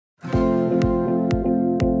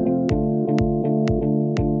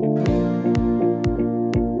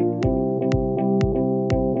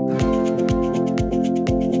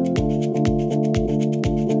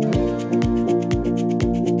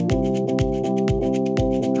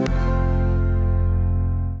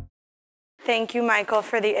Thank you, Michael,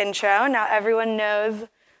 for the intro. Now everyone knows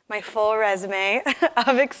my full resume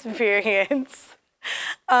of experience.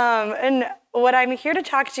 And what I'm here to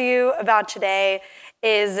talk to you about today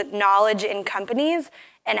is knowledge in companies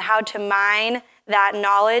and how to mine that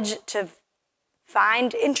knowledge to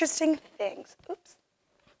find interesting things. Oops.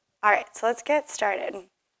 All right, so let's get started.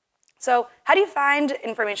 So how do you find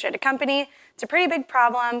information at a company? It's a pretty big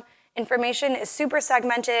problem. Information is super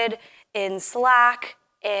segmented in Slack,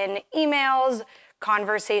 in emails,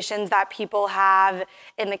 conversations that people have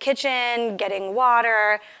in the kitchen, getting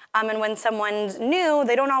water. And when someone's new,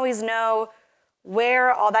 they don't always know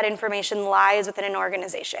where all that information lies within an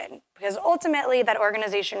organization, because ultimately that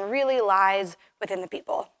organization really lies within the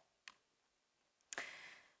people.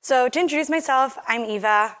 So to introduce myself, I'm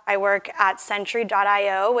Eva. I work at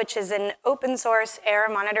Sentry.io, which is an open source error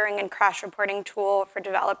monitoring and crash reporting tool for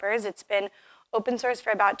developers. It's been open source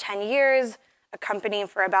for about 10 years, a company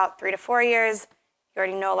for about 3 to 4 years. You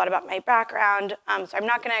already know a lot about my background, so I'm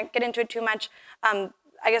not gonna get into it too much. I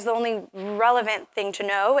guess the only relevant thing to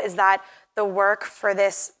know is that the work for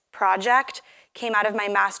this project came out of my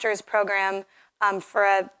master's program for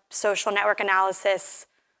a social network analysis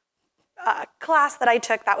class that I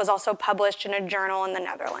took that was also published in a journal in the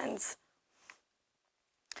Netherlands.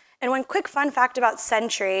 And one quick fun fact about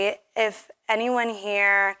Sentry, if anyone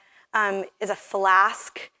here is a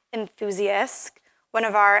Flask enthusiast, one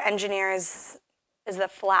of our engineers is the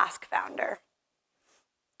Flask founder.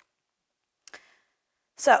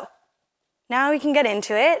 So now we can get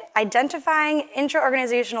into it. Identifying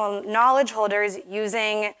intra-organizational knowledge holders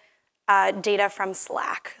using data from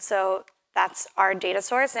Slack. So that's our data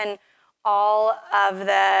source, and all of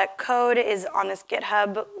the code is on this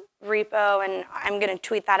GitHub repo, and I'm going to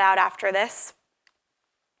tweet that out after this.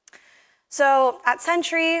 So at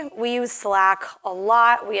Sentry, we use Slack a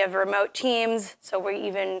lot. We have remote teams, so we're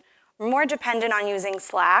even more dependent on using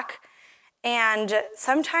Slack. And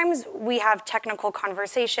sometimes we have technical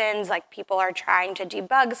conversations, like people are trying to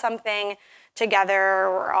debug something together.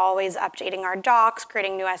 We're always updating our docs,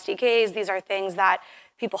 creating new SDKs. These are things that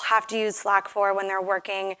people have to use Slack for when they're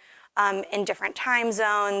working in different time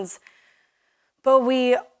zones. But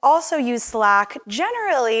we also use Slack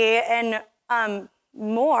generally and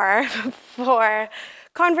more for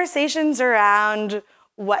conversations around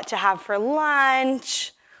what to have for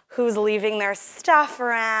lunch, who's leaving their stuff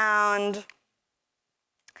around.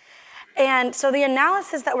 And so the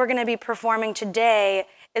analysis that we're going to be performing today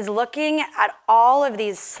is looking at all of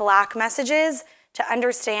these Slack messages to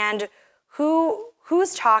understand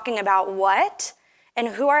who's talking about what and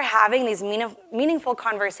who are having these meaningful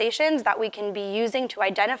conversations that we can be using to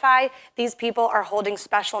identify these people are holding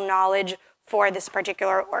special knowledge for this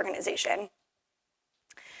particular organization.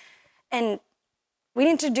 And we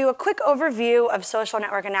need to do a quick overview of social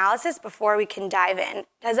network analysis before we can dive in.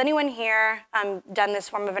 Has anyone here done this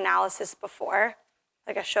form of analysis before?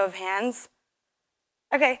 Like a show of hands?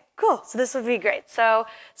 Okay, cool, so this would be great. So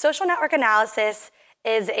social network analysis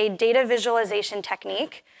is a data visualization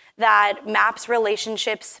technique that maps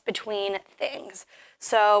relationships between things.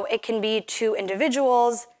 So it can be two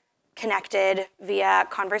individuals connected via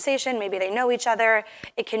conversation, maybe they know each other.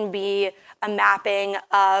 It can be a mapping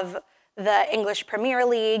of the English Premier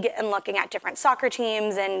League and looking at different soccer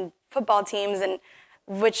teams and football teams and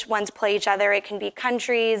which ones play each other. It can be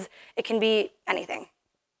countries, it can be anything.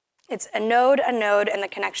 It's a node, and the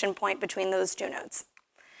connection point between those two nodes.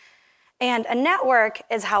 And a network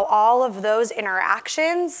is how all of those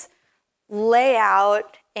interactions lay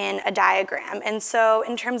out in a diagram. And so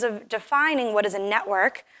in terms of defining what is a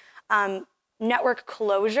network, network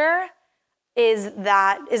closure is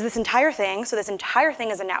this entire thing. So this entire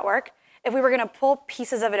thing is a network. If we were going to pull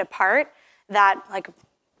pieces of it apart, that like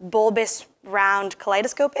bulbous round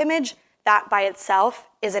kaleidoscope image, that by itself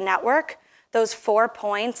is a network. Those 4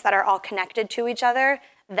 points that are all connected to each other,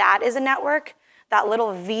 that is a network. That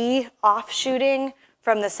little V offshooting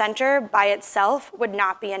from the center by itself would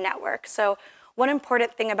not be a network. So one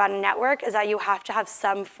important thing about a network is that you have to have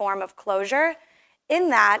some form of closure. In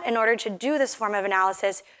that, in order to do this form of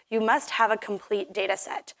analysis, you must have a complete data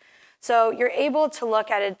set. So you're able to look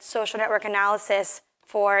at a social network analysis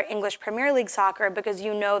for English Premier League soccer because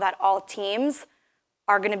you know that all teams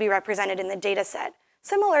are going to be represented in the data set.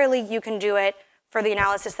 Similarly, you can do it for the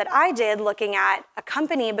analysis that I did looking at a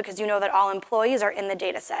company because you know that all employees are in the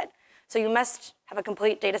data set. So you must have a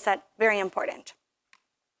complete data set, very important.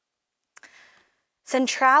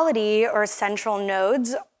 Centrality or central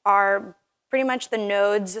nodes are pretty much the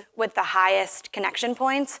nodes with the highest connection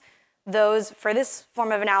points. Those, for this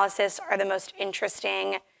form of analysis, are the most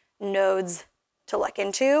interesting nodes to look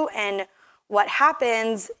into. And what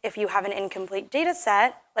happens if you have an incomplete data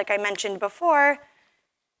set, like I mentioned before,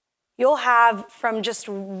 you'll have from just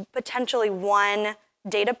potentially one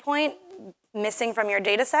data point missing from your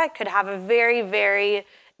data set could have a very, very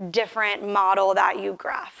different model that you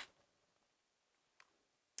graph.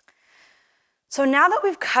 So now that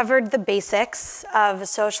we've covered the basics of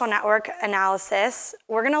social network analysis,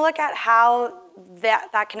 we're going to look at how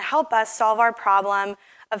that can help us solve our problem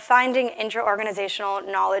of finding inter-organizational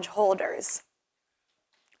knowledge holders.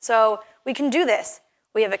 So we can do this.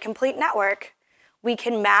 We have a complete network. We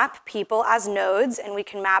can map people as nodes, and we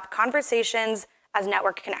can map conversations as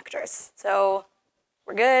network connectors. So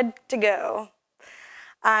we're good to go.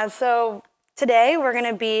 So today we're going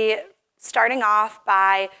to be starting off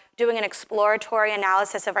by doing an exploratory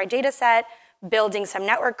analysis of our data set, building some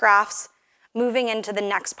network graphs, moving into the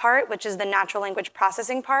next part, which is the natural language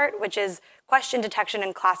processing part, which is question detection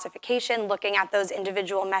and classification, looking at those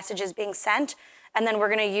individual messages being sent. And then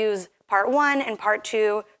we're going to use part 1 and part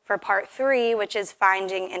 2 for part 3, which is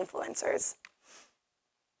finding influencers.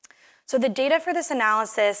 So the data for this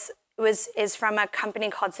analysis is from a company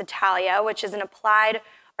called Satalia, which is an applied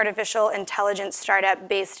artificial intelligence startup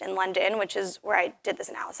based in London, which is where I did this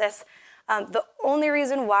analysis. The only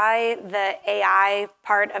reason why the AI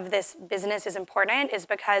part of this business is important is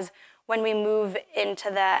because when we move into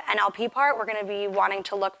the NLP part, we're going to be wanting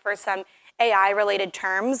to look for some AI-related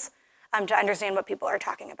terms to understand what people are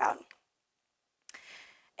talking about.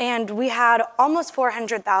 And we had almost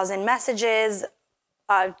 400,000 messages,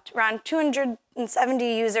 around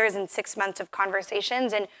 270 users in 6 months of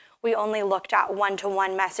conversations, and we only looked at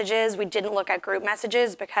one-to-one messages. We didn't look at group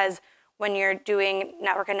messages because when you're doing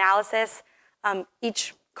network analysis,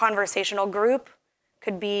 each conversational group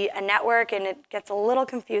could be a network, and it gets a little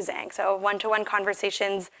confusing. So one-to-one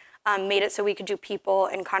conversations made it so we could do people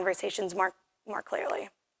and conversations more clearly.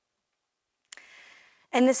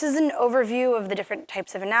 And this is an overview of the different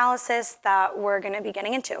types of analysis that we're going to be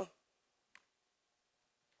getting into.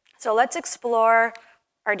 So let's explore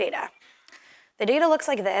our data. The data looks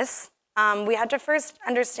like this. We had to first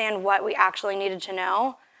understand what we actually needed to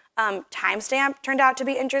know. Timestamp turned out to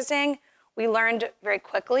be interesting. We learned very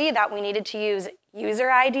quickly that we needed to use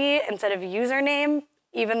user ID instead of username,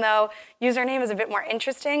 even though username is a bit more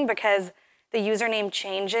interesting because the username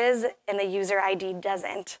changes and the user ID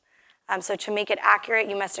doesn't. So to make it accurate,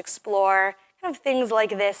 you must explore kind of things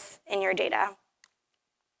like this in your data.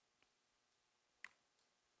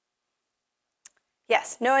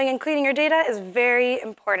 Yes, knowing and cleaning your data is very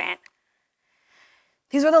important.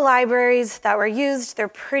 These were the libraries that were used. They're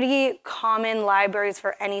pretty common libraries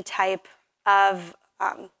for any type of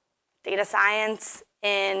data science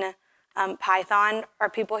in Python. Are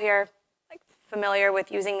people here familiar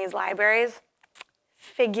with using these libraries?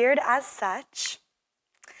 Figured as such.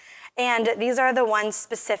 And these are the ones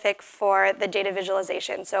specific for the data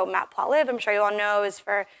visualization. So matplotlib, I'm sure you all know, is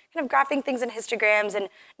for kind of graphing things in histograms, and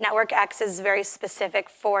NetworkX is very specific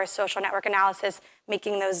for social network analysis,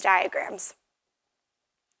 making those diagrams.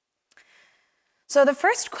 So the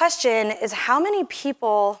first question is, how many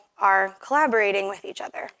people are collaborating with each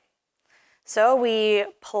other? So we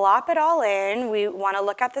plop it all in. We want to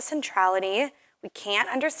look at the centrality. We can't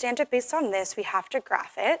understand it based on this. We have to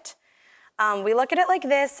graph it. We look at it like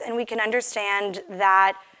this, and we can understand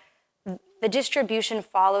that the distribution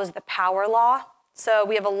follows the power law. So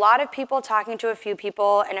we have a lot of people talking to a few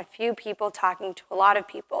people, and a few people talking to a lot of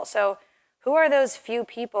people. So who are those few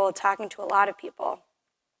people talking to a lot of people?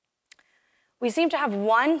 We seem to have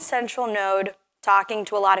one central node talking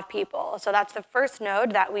to a lot of people. So that's the first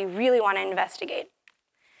node that we really want to investigate.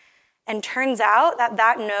 And turns out that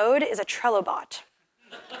that node is a Trello bot.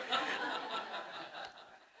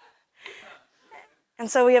 And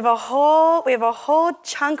so we have a whole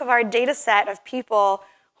chunk of our data set of people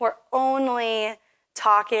who are only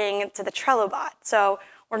talking to the Trello bot. So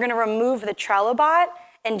we're going to remove the Trello bot,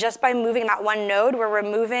 and just by moving that one node, we're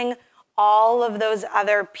removing all of those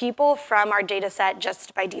other people from our data set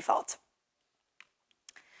just by default.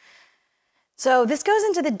 So this goes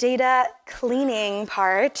into the data cleaning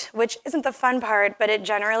part, which isn't the fun part, but it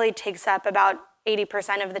generally takes up about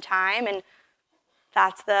 80% of the time, and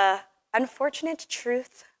that's the unfortunate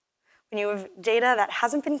truth when you have data that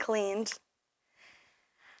hasn't been cleaned.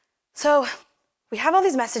 So we have all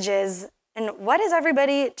these messages, and what is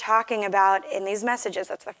everybody talking about in these messages?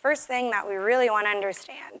 That's the first thing that we really want to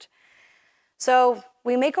understand. So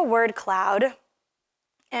we make a word cloud,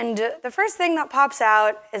 and the first thing that pops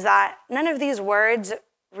out is that none of these words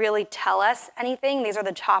really tell us anything. These are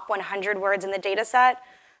the top 100 words in the data set.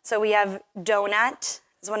 So we have donut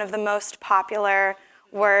is one of the most popular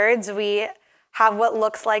words. We have what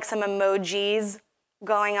looks like some emojis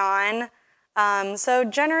going on. So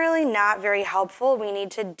generally not very helpful. We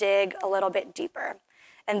need to dig a little bit deeper.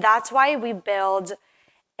 And that's why we build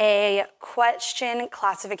a question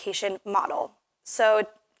classification model. So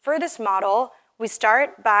for this model, we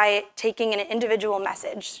start by taking an individual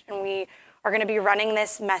message, and we are going to be running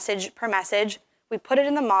this message per message. We put it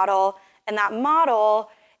in the model, and that model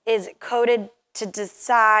is coded to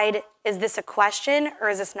decide, is this a question or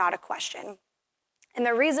is this not a question? And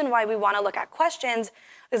the reason why we want to look at questions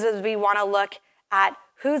is because we want to look at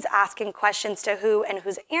who's asking questions to who and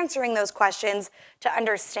who's answering those questions to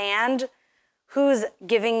understand who's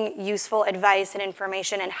giving useful advice and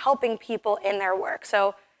information and helping people in their work.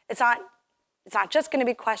 So it's not just going to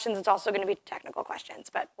be questions, it's also going to be technical questions,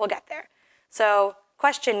 but we'll get there. So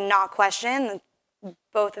question, not question,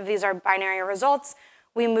 both of these are binary results.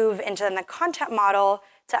 We move into the content model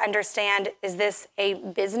to understand, is this a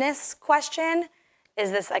business question?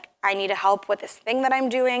 Is this like, I need help with this thing that I'm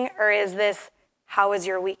doing? Or is this, how was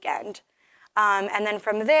your weekend? And then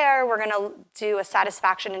from there, we're going to do a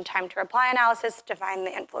satisfaction and time to reply analysis to find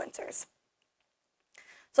the influencers.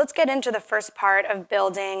 So let's get into the first part of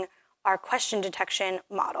building our question detection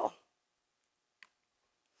model.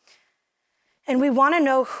 And we want to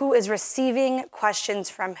know who is receiving questions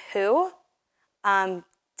from who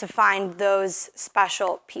to find those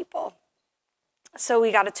special people. So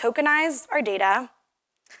we got to tokenize our data.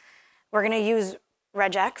 We're going to use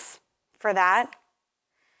regex for that,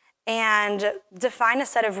 and define a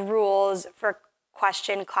set of rules for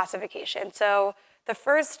question classification. So the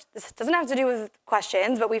first, this doesn't have to do with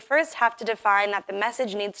questions, but we first have to define that the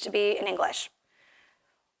message needs to be in English.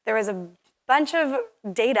 There was a bunch of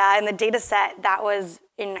data in the data set that was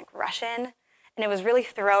in like Russian, and it was really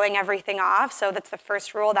throwing everything off, so that's the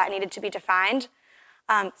first rule that needed to be defined.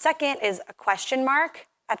 Second is a question mark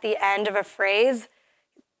at the end of a phrase.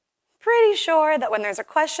 Pretty sure that when there's a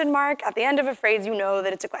question mark at the end of a phrase, you know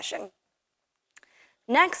that it's a question.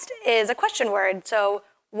 Next is a question word. So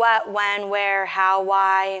what, when, where, how,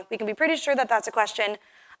 why. We can be pretty sure that that's a question.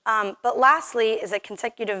 But lastly is a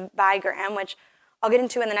consecutive bigram, which I'll get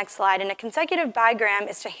into in the next slide. And a consecutive bigram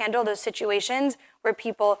is to handle those situations where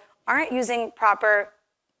people aren't using proper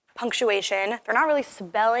punctuation. They're not really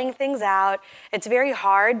spelling things out. It's very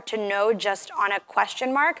hard to know just on a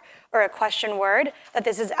question mark or a question word that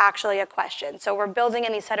this is actually a question. So we're building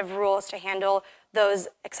in these set of rules to handle those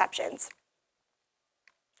exceptions.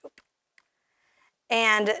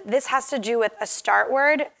 And this has to do with a start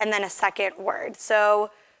word and then a second word.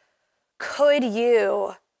 So could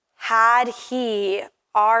you, had he,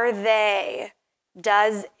 are they,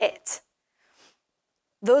 does it.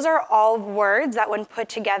 Those are all words that when put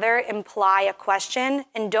together imply a question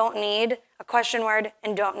and don't need a question word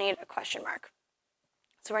and don't need a question mark.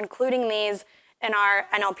 So we're including these in our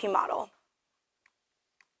NLP model.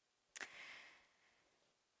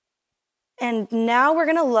 And now we're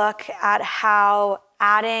going to look at how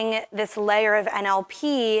adding this layer of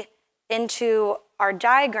NLP into our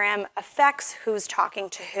diagram affects who's talking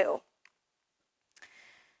to who.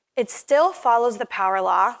 It still follows the power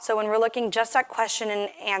law. So when we're looking just at question and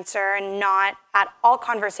answer and not at all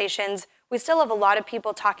conversations, we still have a lot of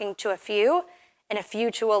people talking to a few and a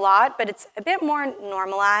few to a lot, but it's a bit more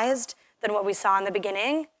normalized than what we saw in the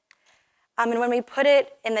beginning. And when we put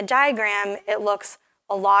it in the diagram, it looks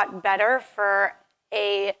a lot better for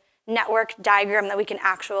a network diagram that we can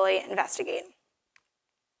actually investigate.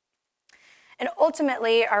 And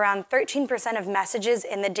ultimately, around 13% of messages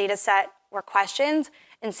in the data set were questions,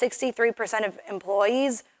 and 63% of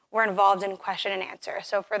employees were involved in question and answer.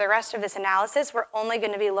 So for the rest of this analysis, we're only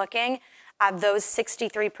going to be looking at those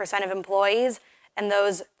 63% of employees and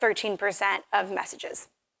those 13% of messages.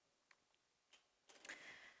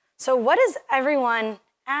 So what is everyone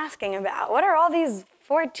asking about? What are all these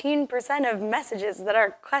 14% of messages that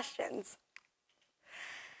are questions?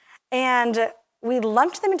 And we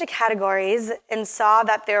lumped them into categories and saw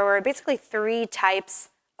that there were basically 3 types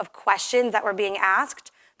of questions that were being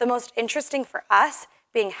asked, the most interesting for us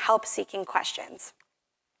being help-seeking questions.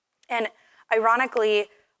 And ironically,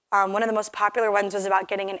 one of the most popular ones was about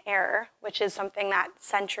getting an error, which is something that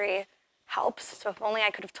Sentry helps. So if only I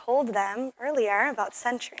could have told them earlier about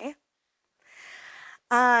Sentry.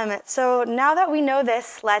 So now that we know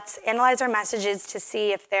this, let's analyze our messages to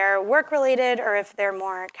see if they're work-related or if they're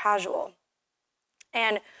more casual.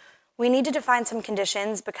 And we need to define some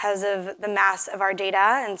conditions because of the mass of our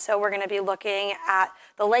data, and so we're going to be looking at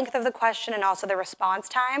the length of the question and also the response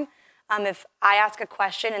time. If I ask a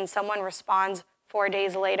question and someone responds 4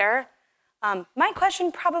 days later, my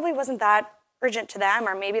question probably wasn't that urgent to them,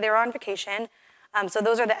 or maybe they were on vacation. So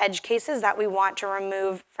those are the edge cases that we want to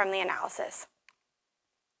remove from the analysis.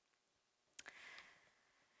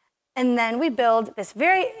 And then we build this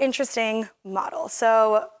very interesting model.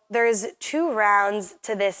 So there's 2 rounds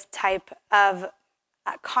to this type of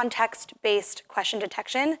context-based question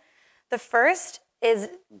detection. The first is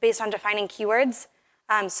based on defining keywords.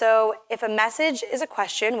 So if a message is a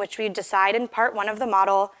question, which we decide in part 1 of the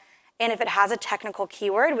model, and if it has a technical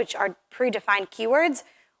keyword, which are predefined keywords,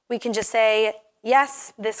 we can just say,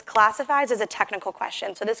 yes, this classifies as a technical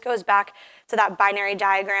question. So this goes back to that binary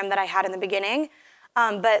diagram that I had in the beginning.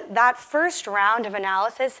 But that first round of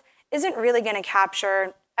analysis isn't really going to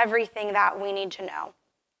capture everything that we need to know.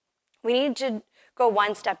 We need to go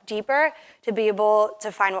one step deeper to be able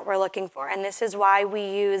to find what we're looking for. And this is why we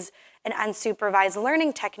use an unsupervised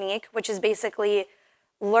learning technique, which is basically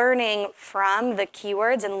learning from the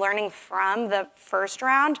keywords and learning from the first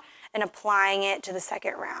round and applying it to the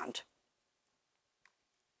second round.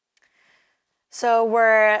 So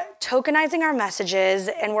we're tokenizing our messages,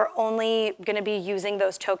 and we're only going to be using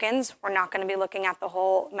those tokens. We're not going to be looking at the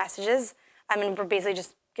whole messages. We're basically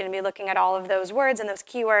just going to be looking at all of those words and those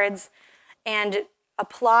keywords and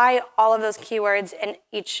apply all of those keywords in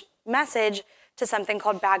each message to something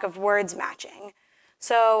called bag of words matching.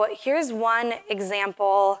 So here's one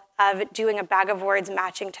example of doing a bag of words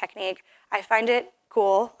matching technique. I find it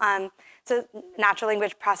cool. It's a natural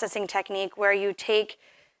language processing technique where you take,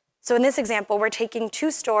 so in this example, we're taking 2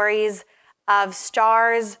 stories of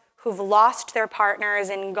stars who've lost their partners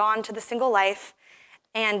and gone to the single life.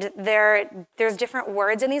 And there's different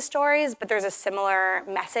words in these stories, but there's a similar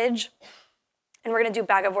message. And we're going to do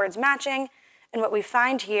bag of words matching. And what we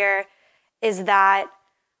find here is that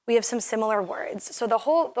we have some similar words. So the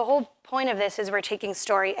whole point of this is we're taking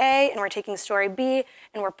story A and we're taking story B,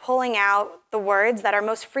 and we're pulling out the words that are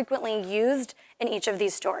most frequently used in each of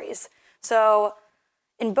these stories. So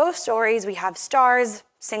in both stories, we have stars,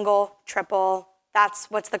 single, triple. That's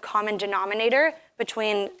what's the common denominator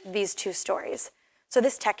between these 2 stories. So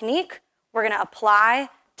this technique, we're going to apply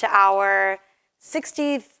to our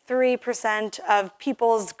 63% of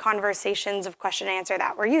people's conversations of question and answer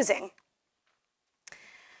that we're using.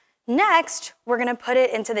 Next, we're going to put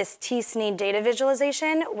it into this T-SNE data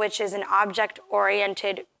visualization, which is an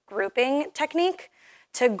object-oriented grouping technique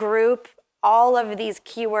to group all of these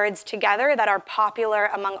keywords together that are popular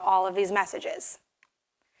among all of these messages.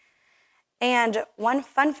 And one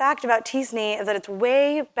fun fact about T-SNE is that it's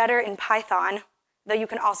way better in Python, though you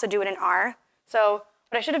can also do it in R. So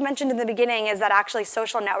what I should have mentioned in the beginning is that actually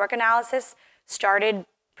social network analysis started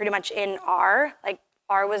pretty much in R. Like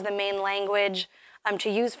R was the main language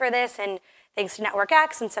to use for this, and thanks to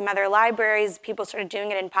NetworkX and some other libraries, people started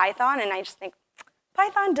doing it in Python, and I just think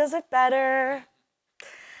Python does it better.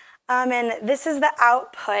 And this is the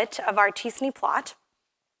output of our T-SNE plot.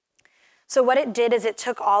 So what it did is it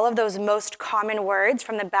took all of those most common words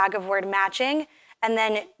from the bag of word matching and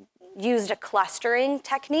then used a clustering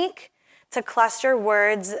technique to cluster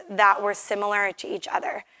words that were similar to each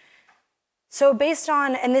other. So based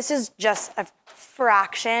on, and this is just a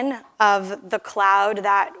fraction of the cloud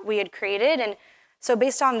that we had created, and so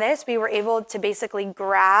based on this, we were able to basically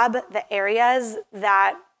grab the areas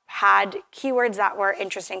that had keywords that were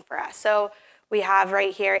interesting for us. So we have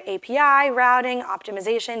right here API, routing,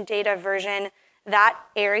 optimization, data version. That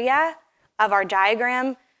area of our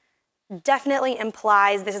diagram definitely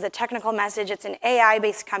implies this is a technical message. It's an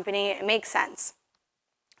AI-based company. It makes sense.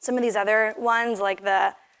 Some of these other ones, like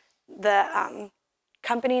the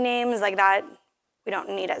company names like that, we don't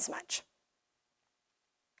need as much.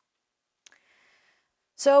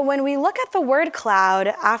 So when we look at the word cloud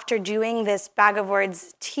after doing this bag of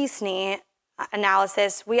words T-SNE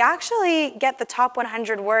analysis, we actually get the top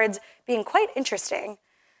 100 words being quite interesting.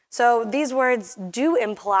 So these words do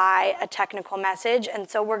imply a technical message, and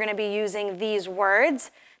so we're going to be using these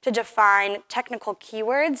words to define technical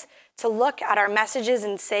keywords to look at our messages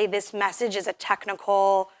and say this message is a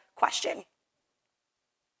technical question.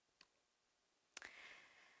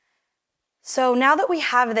 So now that we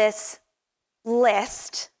have this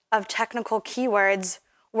list of technical keywords,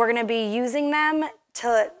 we're going to be using them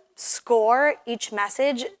to score each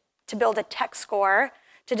message to build a tech score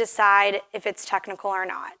to decide if it's technical or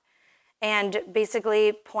not. And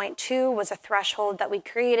basically, point 2 was a threshold that we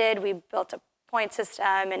created. We built a point system,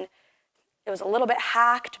 and it was a little bit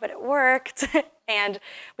hacked, but it worked. And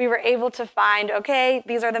we were able to find, okay,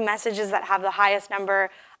 these are the messages that have the highest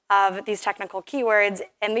number of these technical keywords,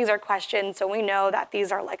 and these are questions, so we know that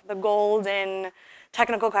these are like the golden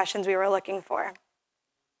technical questions we were looking for.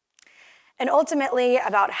 And ultimately,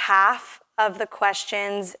 about half of the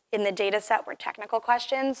questions in the data set were technical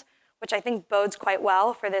questions, which I think bodes quite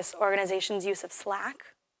well for this organization's use of Slack.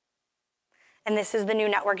 And this is the new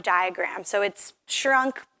network diagram. So it's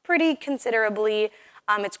shrunk pretty considerably.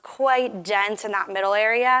 It's quite dense in that middle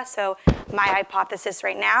area. So my hypothesis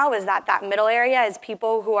right now is that that middle area is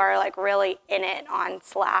people who are like really in it on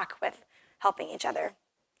Slack with helping each other.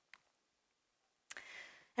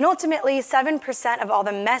 And ultimately, 7% of all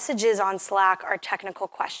the messages on Slack are technical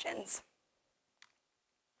questions.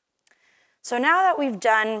 So now that we've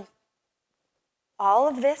done all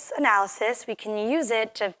of this analysis, we can use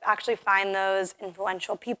it to actually find those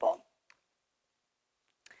influential people.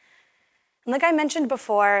 And like I mentioned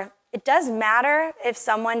before, it does matter if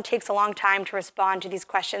someone takes a long time to respond to these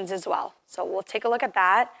questions as well. So we'll take a look at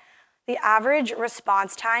that. The average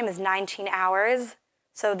response time is 19 hours.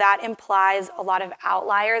 So that implies a lot of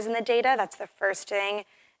outliers in the data. That's the first thing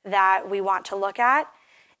that we want to look at.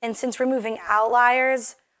 And since removing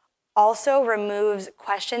outliers also removes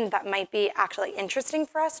questions that might be actually interesting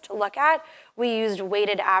for us to look at, we used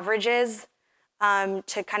weighted averages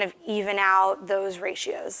to kind of even out those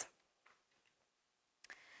ratios.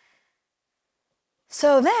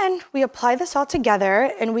 So then we apply this all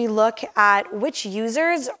together and we look at which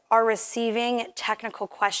users are receiving technical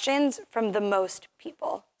questions from the most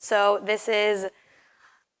people. So this is,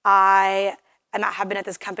 I have been at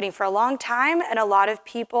this company for a long time, and a lot of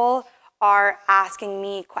people are asking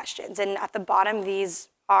me questions. And at the bottom, these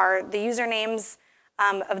are the usernames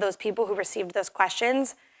of those people who received those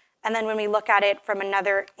questions. And then when we look at it from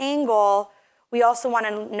another angle, we also want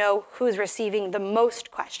to know who's receiving the most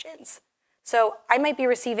questions. So I might be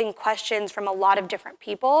receiving questions from a lot of different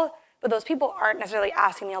people, but those people aren't necessarily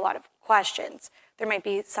asking me a lot of questions. There might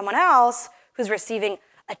be someone else who's receiving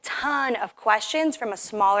a ton of questions from a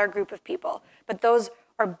smaller group of people, but those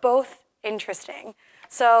are both interesting.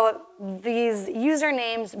 So these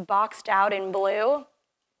usernames boxed out in blue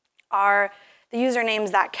are the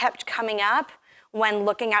usernames that kept coming up when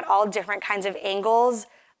looking at all different kinds of angles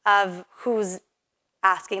of who's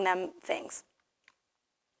asking them things.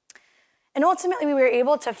 And ultimately, we were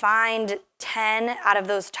able to find 10 out of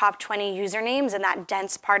those top 20 usernames in that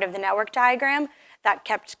dense part of the network diagram that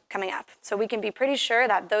kept coming up. So we can be pretty sure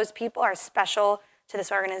that those people are special to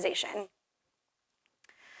this organization.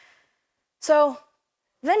 So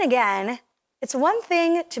then again, it's one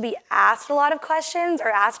thing to be asked a lot of questions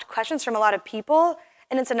or asked questions from a lot of people,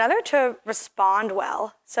 and it's another to respond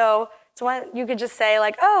well. So it's one you could just say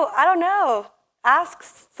like, oh, I don't know, ask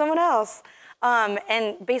someone else.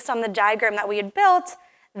 And based on the diagram that we had built,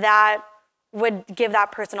 that would give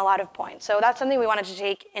that person a lot of points. So that's something we wanted to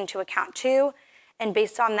take into account too. And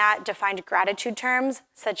based on that, defined gratitude terms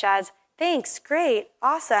such as, thanks, great,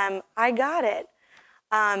 awesome, I got it,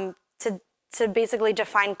 to basically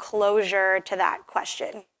define closure to that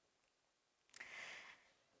question.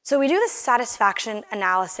 So we do this satisfaction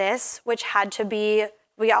analysis, which had to be,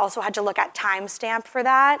 we also had to look at timestamp for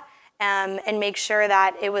that. And make sure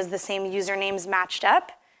that it was the same usernames matched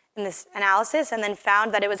up in this analysis, and then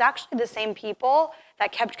found that it was actually the same people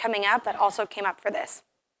that kept coming up that also came up for this.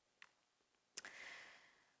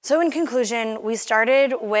 So in conclusion, we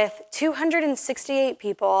started with 268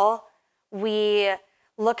 people. We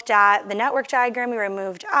looked at the network diagram, we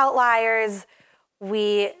removed outliers,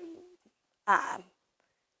 we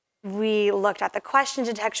looked at the question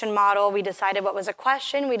detection model, we decided what was a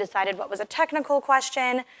question, we decided what was a technical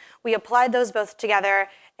question, we applied those both together,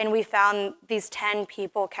 and we found these 10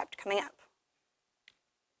 people kept coming up.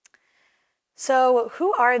 So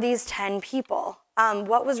who are these 10 people?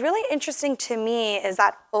 What was really interesting to me is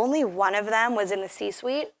that only one of them was in the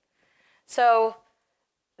C-suite. So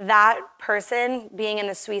that person being in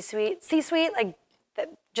the C-suite, like, that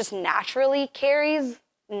just naturally carries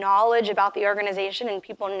knowledge about the organization, and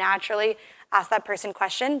people naturally ask that person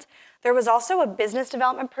questions. There was also a business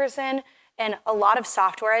development person and a lot of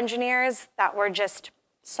software engineers that were just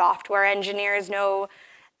software engineers, no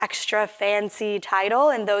extra fancy title,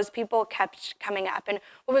 and those people kept coming up. And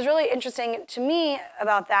what was really interesting to me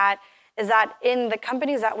about that is that in the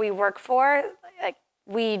companies that we work for, like,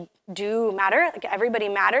 we do matter, like everybody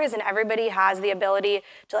matters, and everybody has the ability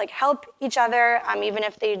to like help each other, even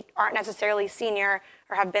if they aren't necessarily senior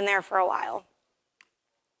or have been there for a while.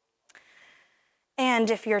 And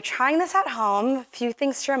if you're trying this at home, a few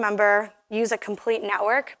things to remember: use a complete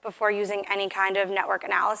network before using any kind of network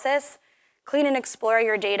analysis. Clean and explore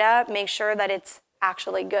your data, make sure that it's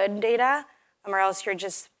actually good data, or else you're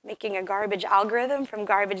just making a garbage algorithm from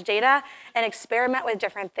garbage data, and experiment with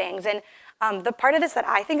different things. And the part of this that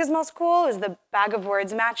I think is most cool is the bag of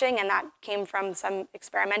words matching, and that came from some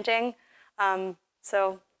experimenting.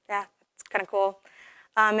 So yeah, it's kind of cool.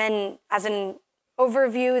 And as an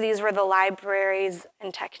overview, these were the libraries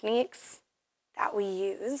and techniques that we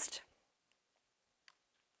used.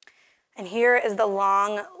 And here is the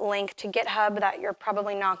long link to GitHub that you're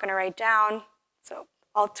probably not going to write down. So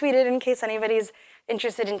I'll tweet it in case anybody's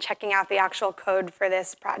interested in checking out the actual code for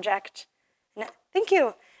this project. And thank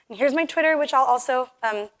you. And here's my Twitter, which I'll also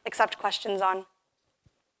accept questions on.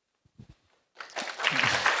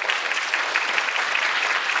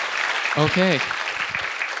 Okay.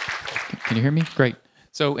 Can you hear me? Great.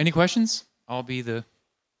 So any questions? I'll be the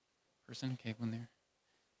person. Okay, one there.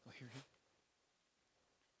 Go here.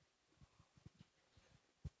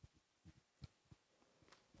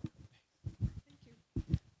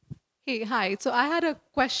 Hey, hi. So I had a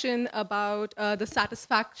question about the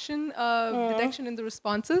satisfaction detection in the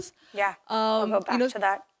responses. Yeah, I'll go back to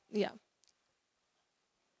that. Yeah.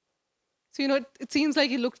 So, it seems like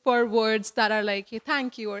you looked for words that are like, hey,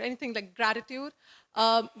 thank you, or anything like gratitude.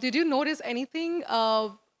 Did you notice anything,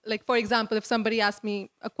 like, for example, if somebody asks me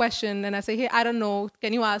a question and I say, hey, I don't know,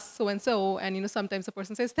 can you ask so-and-so? And, sometimes the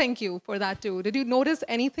person says, thank you for that too. Did you notice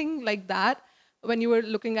anything like that when you were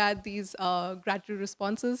looking at these gratitude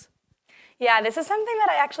responses? Yeah, this is something that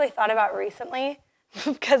I actually thought about recently.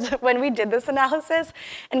 Because when we did this analysis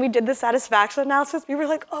and we did the satisfaction analysis, we were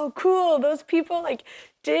like, oh, cool, those people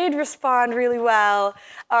did respond really well.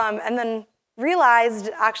 And then realized,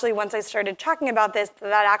 actually, once I started talking about this,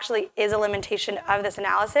 that actually is a limitation of this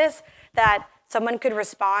analysis, that someone could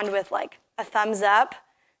respond with a thumbs up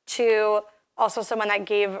to also someone that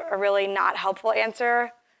gave a really not helpful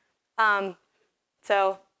answer.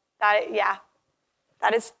 So that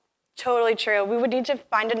is totally true. We would need to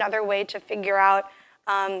find another way to figure out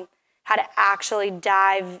how to actually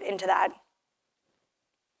dive into that.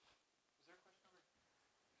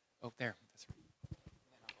 Oh, there.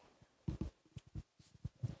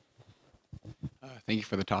 Thank you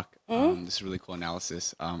for the talk. This is really cool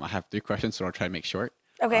analysis. I have 3 questions, so I'll try to make short.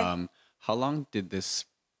 Okay. How long did this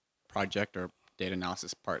project or data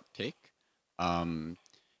analysis part take? And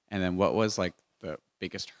then what was the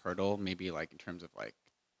biggest hurdle, maybe in terms of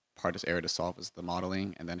hardest area to solve was the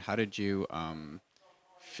modeling? And then how did you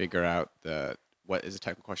figure out what is a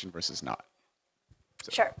technical question versus not?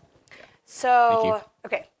 So, sure. Yeah. So,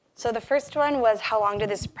 okay. So the first one was, how long did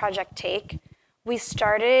this project take? We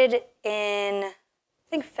started in, I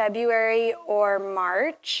think, February or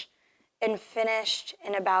March and finished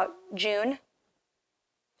in about June.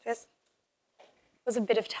 This was a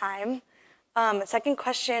bit of time. The second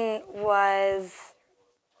question was,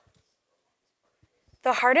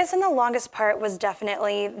 the hardest and the longest part was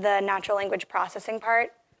definitely the natural language processing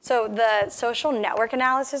part. So the social network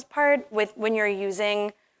analysis part, when you're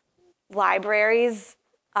using libraries,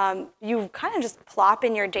 you kind of just plop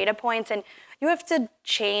in your data points, and you have to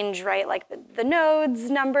change, right, the nodes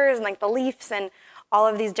numbers and the leafs and all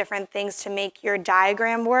of these different things to make your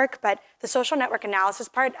diagram work. But the social network analysis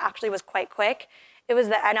part actually was quite quick. It was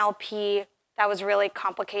the NLP that was really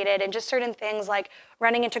complicated, and just certain things like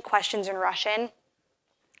running into questions in Russian.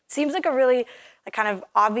 Seems like a really kind of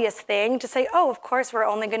obvious thing to say, oh, of course, we're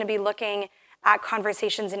only going to be looking at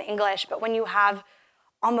conversations in English. But when you have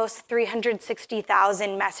almost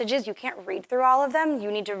 360,000 messages, you can't read through all of them.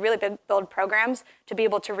 You need to really build programs to be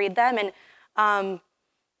able to read them. And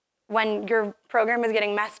when your program is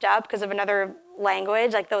getting messed up because of another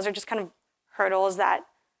language, those are just kind of hurdles that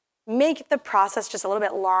make the process just a little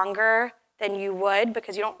bit longer than you would,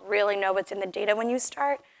 because you don't really know what's in the data when you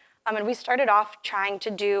start. And we started off trying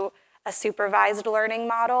to do a supervised learning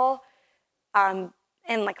model and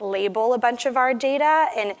label a bunch of our data,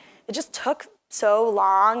 and it just took so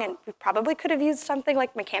long, and we probably could have used something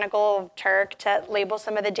like Mechanical Turk to label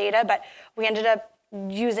some of the data, but we ended up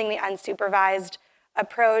using the unsupervised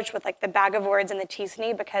approach with the bag of words and the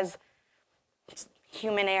t-SNE because it's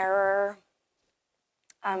human error.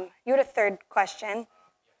 You had a third question.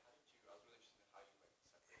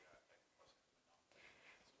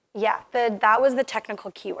 Yeah, that was the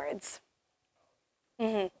technical keywords.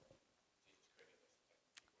 Mm-hmm.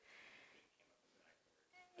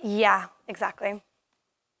 Yeah, exactly.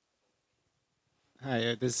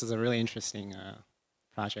 Hi, this is a really interesting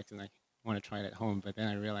project, and I want to try it at home, but then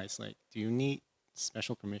I realized, do you need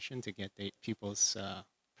special permission to get people's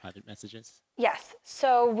private messages? Yes,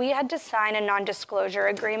 so we had to sign a non-disclosure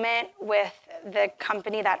agreement with the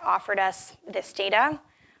company that offered us this data,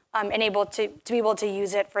 and to be able to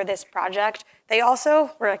use it for this project. They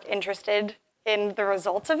also were interested in the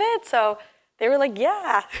results of it, so they were like,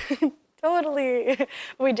 yeah, totally.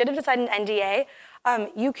 We did have to sign an NDA.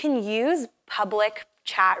 You can use public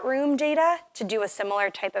chat room data to do a similar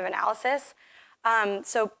type of analysis.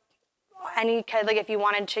 So if you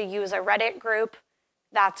wanted to use a Reddit group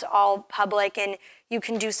that's all public, and you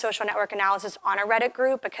can do social network analysis on a Reddit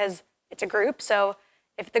group because it's a group. So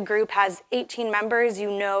if the group has 18 members,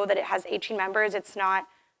 you know that it has 18 members. It's not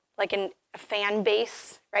like a fan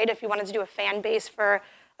base, right? If you wanted to do a fan base for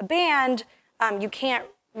a band, you can't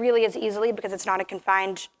really as easily because it's not a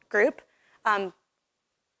confined group.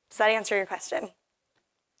 Does that answer your question?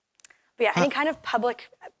 But yeah, any kind of public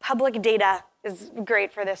data is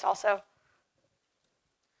great for this also.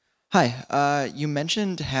 Hi, you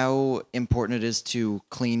mentioned how important it is to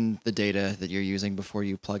clean the data that you're using before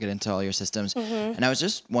you plug it into all your systems. And I was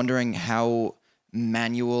just wondering how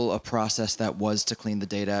manual a process that was to clean the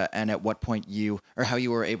data, and at what point how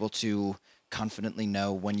you were able to confidently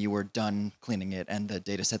know when you were done cleaning it and the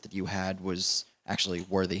data set that you had was actually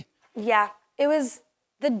worthy. Yeah,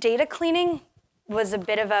 the data cleaning was a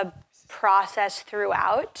bit of a process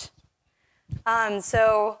throughout.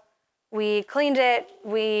 So we cleaned it,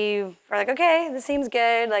 we were like, okay, this seems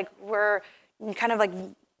good. Like we're kind of like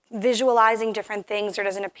visualizing different things. There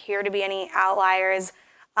doesn't appear to be any outliers.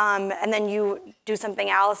 And then you do something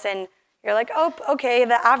else and you're like, oh, okay,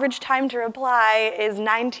 the average time to reply is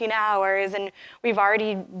 19 hours and we've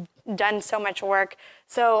already done so much work.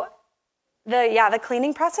 So the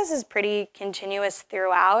cleaning process is pretty continuous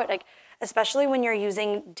throughout, like especially when you're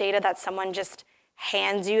using data that someone just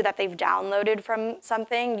hands you that they've downloaded from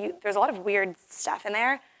something. There's a lot of weird stuff in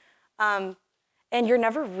there. And you're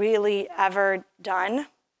never really ever done.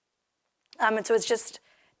 And so it's just,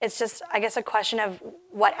 I guess, a question of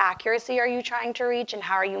what accuracy are you trying to reach and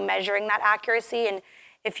how are you measuring that accuracy, and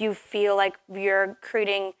if you feel like you're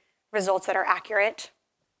creating results that are accurate.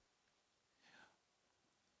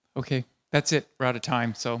 Okay, that's it. We're out of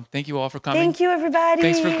time. So thank you all for coming. Thank you, everybody.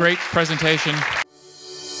 Thanks for a great presentation.